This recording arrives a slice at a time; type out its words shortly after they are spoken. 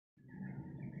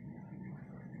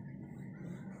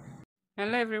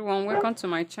Hello everyone, welcome to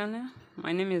my channel.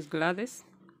 My name is Gladys.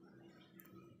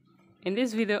 In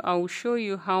this video I will show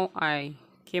you how I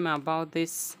came about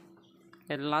this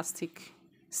elastic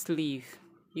sleeve.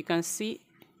 You can see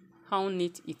how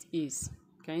neat it is.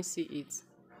 Can you see it?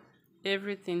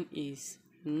 Everything is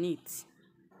neat.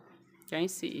 Can you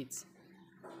see it?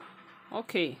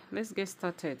 Okay, let's get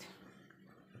started.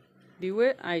 The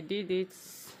way I did it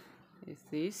is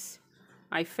this.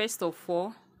 I first of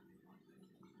all,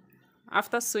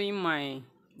 after sewing my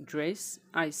dress,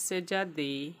 I sergered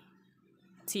the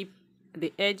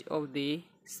edge of the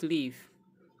sleeve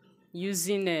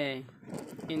using a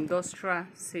industrial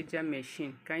serger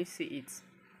machine. Can you see it?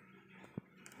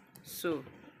 So,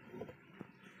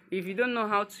 if you don't know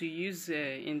how to use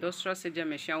industrial serger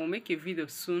machine, I will make a video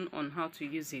soon on how to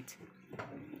use it.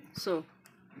 So,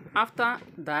 after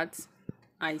that,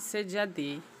 I sergered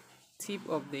the tip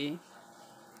of the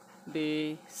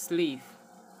sleeve.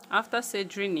 After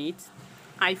sergering it,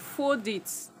 I fold it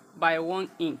by 1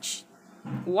 inch.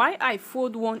 Why I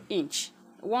fold 1 inch?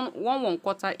 One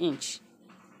quarter inch.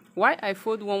 Why I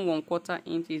fold 1/4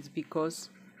 inch is because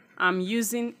I'm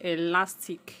using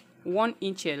elastic, 1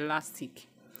 inch elastic.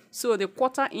 So the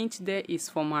quarter inch there is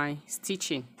for my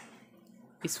stitching.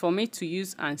 It's for me to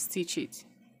use and stitch it.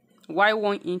 Why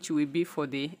 1 inch will be for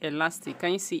the elastic?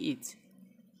 Can you see it?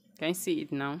 Can you see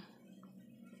it now?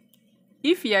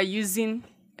 If you are using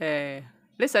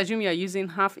let's assume you are using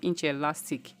 1/2 inch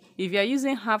elastic. If you are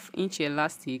using 1/2 inch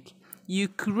elastic, you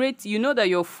know that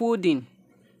you're folding,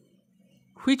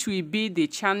 which will be the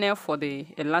channel for the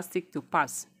elastic to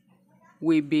pass,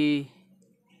 will be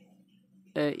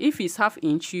if it's 1/2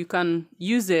 inch, you can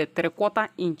use a 3/4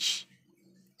 inch,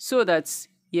 so that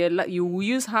you will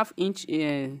use 1/2 inch,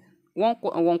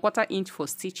 1/4 inch for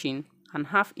stitching and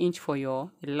 1/2 inch for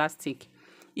your elastic.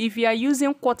 If you are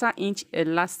using 1/4 inch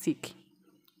elastic,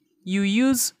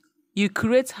 you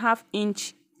create 1/2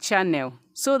 inch channel,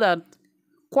 so that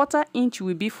 1/4 inch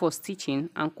will be for stitching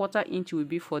and 1/4 inch will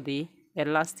be for the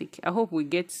elastic. I hope we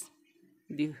get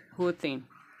the whole thing.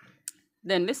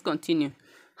 Then let's continue.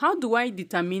 How do I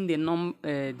determine the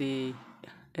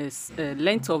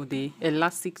length of the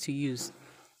elastic to use?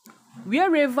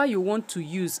 Wherever you want to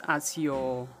use as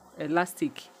your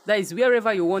elastic, that is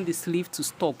wherever you want the sleeve to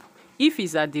stop. If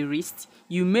it's at the wrist,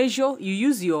 you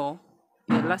use your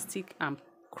elastic and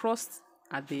cross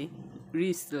at the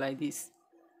wrist like this.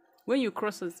 When you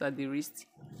cross it at the wrist,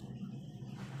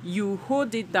 you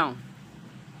hold it down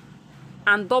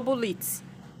and double it,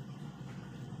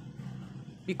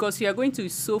 because you are going to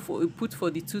put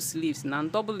for the 2 sleeves now.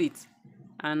 Double it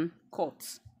and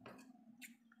cut.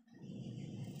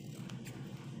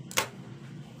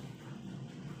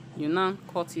 You now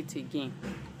cut it again.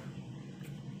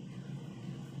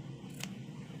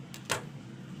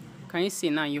 Can you see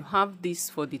now? You have this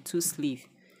for the 2 sleeve.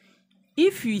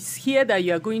 If it's here that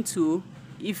you are going to,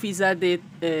 if it's at the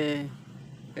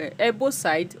elbow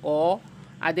side or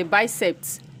at the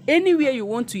biceps, anywhere you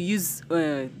want to use,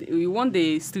 you want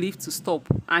the sleeve to stop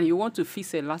and you want to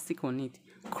fix elastic on it,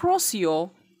 cross your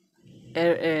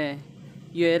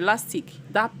elastic,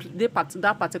 that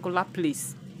particular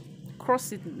place,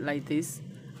 cross it like this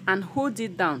and hold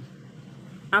it down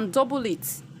and double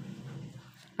it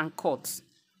and cut.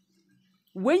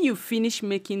 When you finish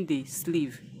making the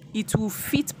sleeve, it will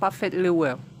fit perfectly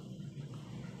well.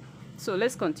 So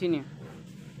let's continue.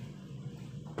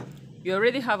 We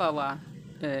already have our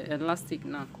elastic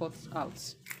now cut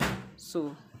out.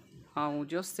 So I will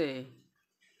just say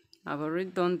I've already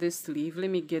done this sleeve. Let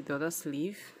me get the other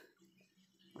sleeve.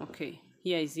 Okay,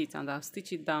 here is it, and I'll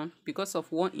stitch it down because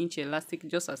of 1 inch elastic,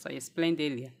 just as I explained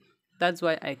earlier. That's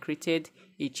why I created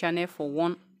a channel for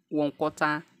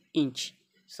 1/4 inch.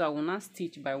 So I will now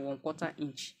stitch by 1/4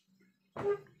 inch.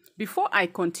 Before I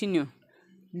continue,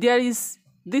 there is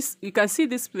this, you can see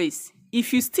this place.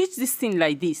 If you stitch this thing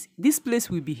like this place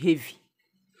will be heavy.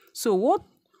 So what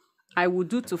I will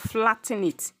do to flatten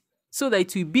it so that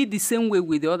it will be the same way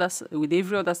with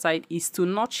every other side is to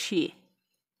notch here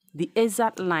the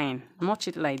exact line. Notch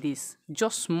it like this,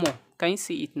 just small. Can you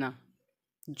see it now?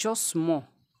 Just small.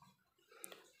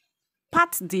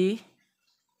 Part the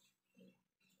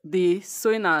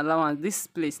sewing allowance, this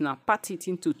place now, part it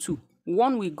into 2.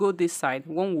 One will go this side,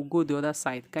 one will go the other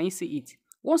side. Can you see it?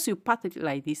 Once you part it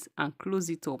like this and close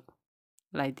it up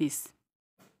like this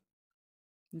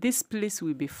place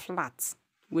will be flat.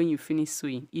 When you finish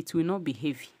sewing, it will not be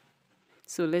heavy.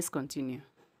 So let's continue.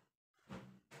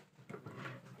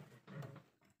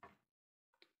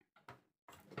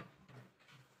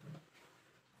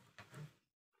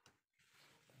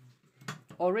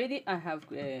 Already I have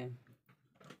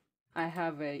I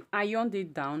have ironed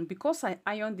it down. Because I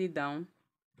ironed it down,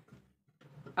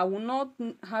 I will not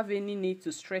have any need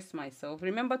to stress myself.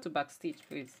 Remember to backstitch,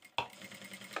 please,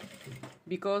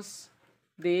 because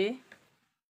the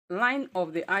line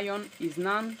of the iron is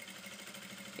now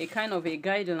a kind of a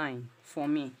guideline for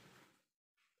me.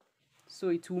 So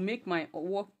it will make my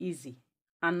work easy.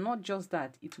 And not just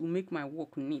that, it will make my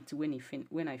work neat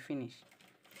when I finish.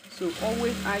 So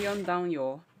always iron down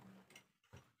your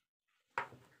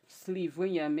sleeve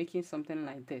when you are making something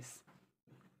like this.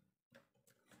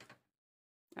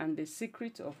 And the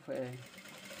secret of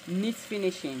neat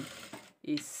finishing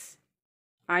is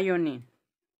ironing.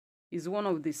 Is one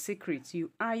of the secrets.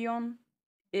 You iron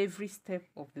every step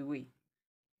of the way.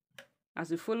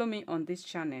 As you follow me on this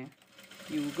channel,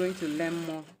 you're going to learn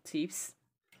more tips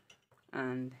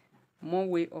and more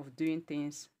way of doing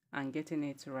things and getting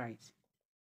it right.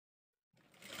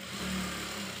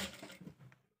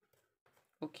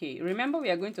 Okay, remember we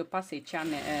are going to pass a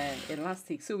channel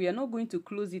elastic, so we are not going to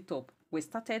close it up. We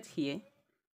started here,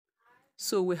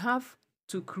 so we have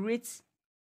to create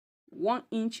 1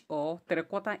 inch or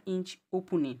 3/4 inch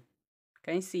opening.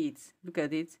 Can you see it? Look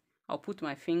at it. I'll put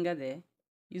my finger there,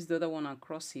 use the other one and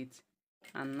cross it,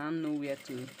 and now know where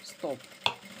to stop.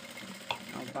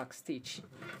 I'll backstitch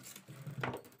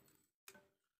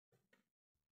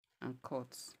and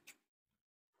cut.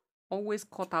 Always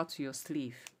cut out your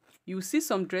sleeve. You see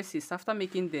some dresses, after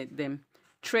making them,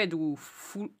 thread will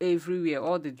full everywhere,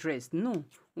 all the dress. No,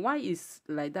 why is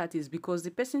like that is because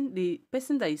the person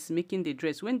that is making the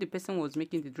dress, when the person was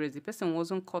making the dress, the person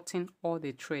wasn't cutting all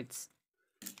the threads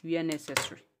where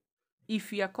necessary.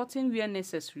 If you are cutting where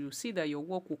necessary, you see that your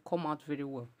work will come out very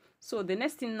well. So the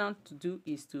next thing now to do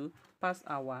is to pass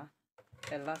our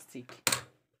elastic.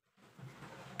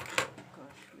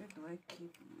 Gosh, where do I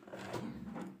keep my...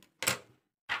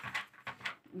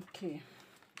 Okay,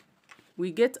 we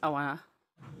get our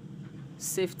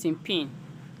safety pin,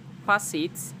 pass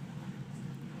it,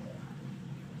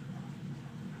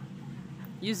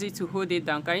 use it to hold it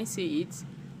down. Can you see it?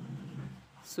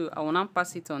 So I will now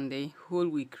pass it on the hole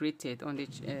we created, on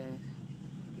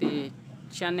the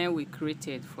channel we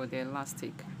created for the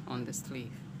elastic on the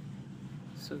sleeve.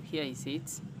 So here is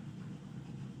it.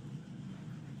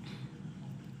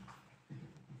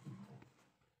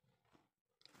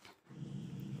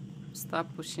 Start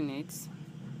pushing it.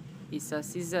 It's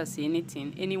as easy as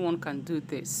anything. Anyone can do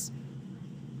this.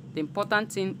 The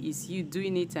important thing is you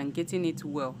doing it and getting it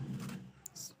well,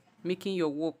 making your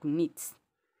work neat.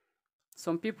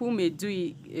 Some people may do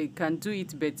it, can do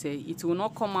it better. It will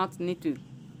not come out neatly.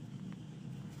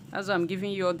 That's why I'm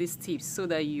giving you all these tips, so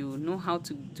that you know how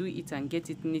to do it and get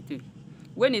it neatly.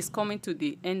 When it's coming to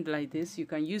the end like this, you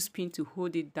can use pin to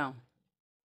hold it down.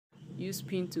 Use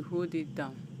pin to hold it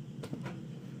down.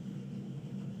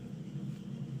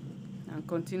 And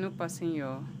continue passing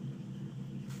your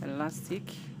elastic.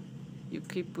 You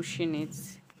keep pushing it.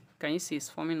 Can you see it's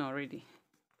forming already?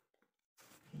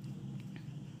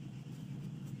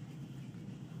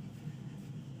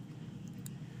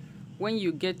 When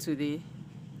you get to the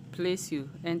place you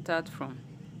entered from,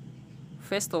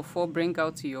 first of all, bring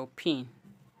out your pin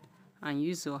and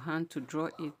use your hand to draw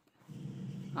it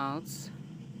out.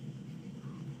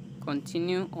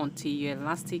 Continue until your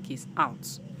elastic is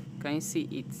out. Can you see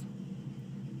it?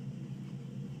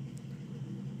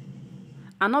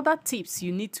 Another tips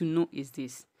you need to know is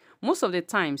this. Most of the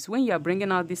times when you are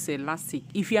bringing out this elastic,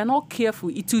 if you are not careful,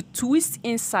 it will twist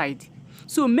inside.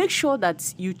 So make sure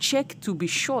that you check to be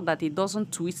sure that it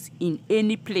doesn't twist in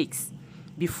any place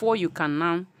before you can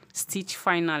now stitch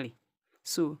finally.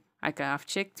 So I can have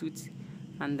checked it,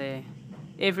 and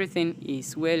everything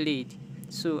is well laid.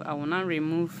 So I will now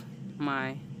remove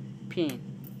my pin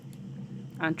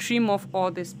and trim off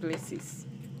all these places.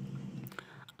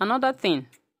 Another thing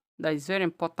that is very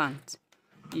important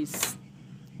is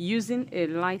using a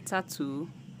lighter to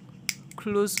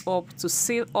close up, to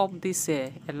seal up this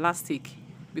elastic,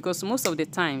 because most of the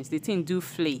times the thing do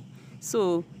flay.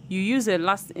 So you use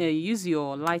use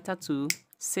your lighter to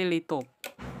seal it up.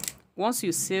 Once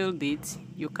you sealed it,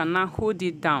 you can now hold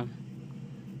it down.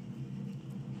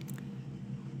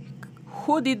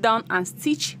 Hold it down and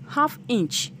stitch 1/2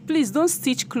 inch. Please don't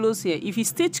stitch close here. If you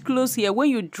stitch close here, when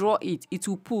you draw it, it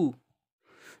will pull.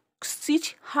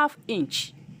 Stitch 1/2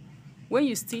 inch. When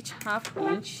you stitch 1/2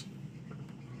 inch,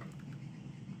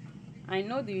 I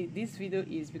know this video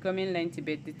is becoming lengthy,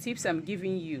 but the tips I'm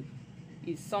giving you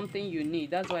is something you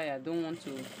need. That's why I don't want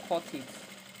to cut it.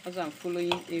 That's why I'm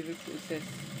following every process,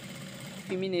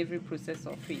 filming every process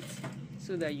of it,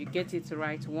 so that you get it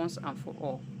right once and for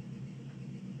all.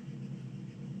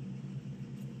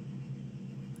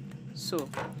 So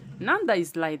now that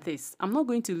it's like this, I'm not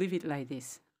going to leave it like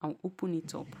this. I'll open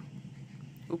it up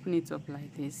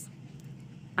like this,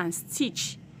 and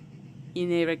stitch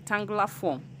in a rectangular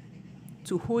form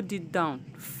to hold it down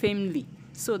firmly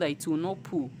so that it will not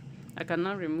pull. I can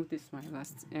now remove this my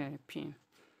last pin.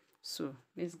 So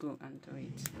let's go and do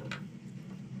it.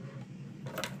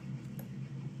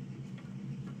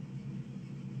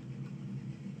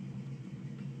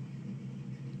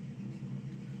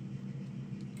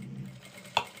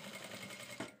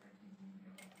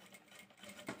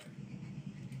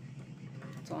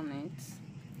 Turn it.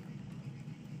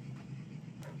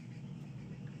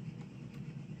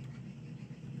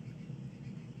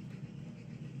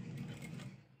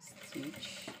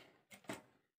 Stitch.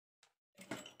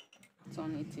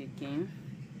 Turn it again.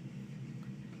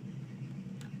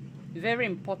 Very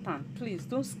important, please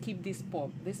don't skip this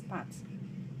part.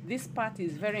 This part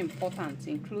is very important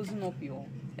in closing up your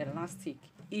elastic.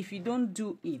 If you don't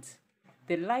do it,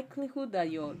 the likelihood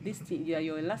that your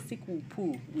elastic will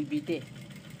pull will be there.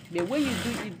 But when you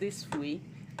do it this way,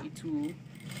 it will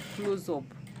close up.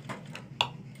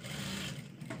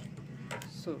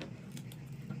 So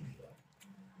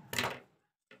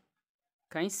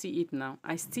can you see it now?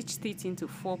 I stitched it into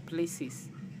 4 places,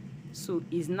 so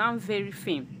it's now very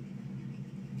firm.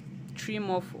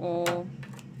 Trim off all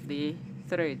the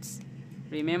threads.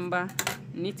 Remember,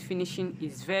 knit finishing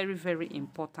is very, very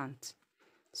important.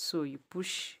 So you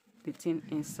push the thing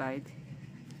inside,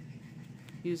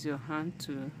 use your hand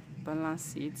to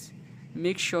balance it.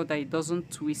 Make sure that it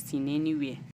doesn't twist in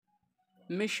anywhere.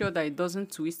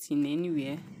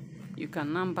 You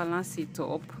can now balance it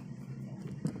up.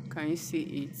 Can you see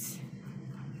it?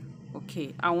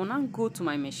 Okay, I will now go to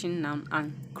my machine now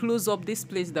and close up this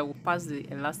place that will pass the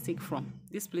elastic from.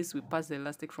 This place will pass the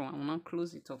elastic from. I will now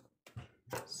close it up.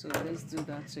 So let's do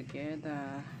that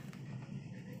together.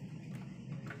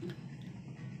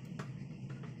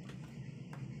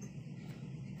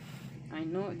 I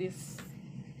know this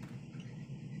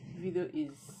video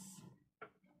is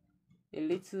a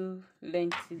little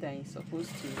lengthy than it's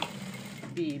supposed to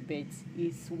be, but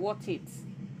it's worth it.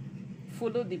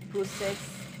 Follow the process.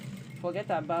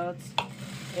 Forget about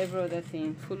every other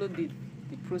thing. Follow the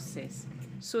process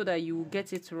so that you will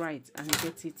get it right and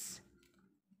get it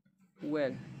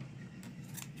well.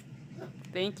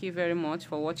 Thank you very much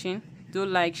for watching. Do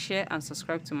like, share and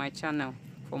subscribe to my channel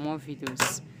for more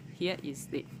videos. Here is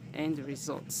the end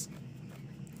results.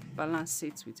 Balance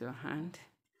it with your hand.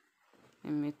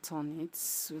 Let me turn it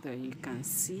so that you can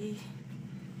see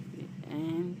the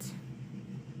end.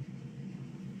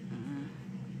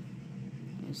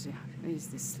 Where's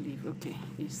the sleeve? Okay,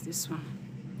 it's this one.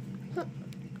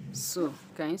 So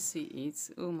can you see it?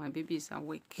 Oh, my baby is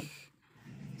awake.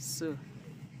 So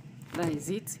that is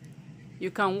it.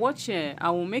 You can watch. I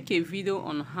will make a video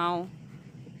on how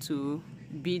to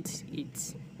bead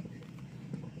it.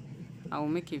 I will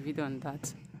make a video on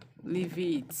that. Leave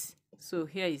it. So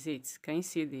here is it. Can you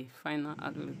see the final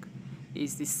outlook?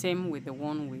 It's the same with the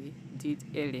one we did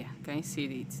earlier. Can you see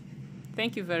it?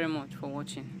 Thank you very much for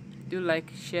watching. Do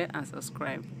like, share and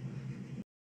subscribe.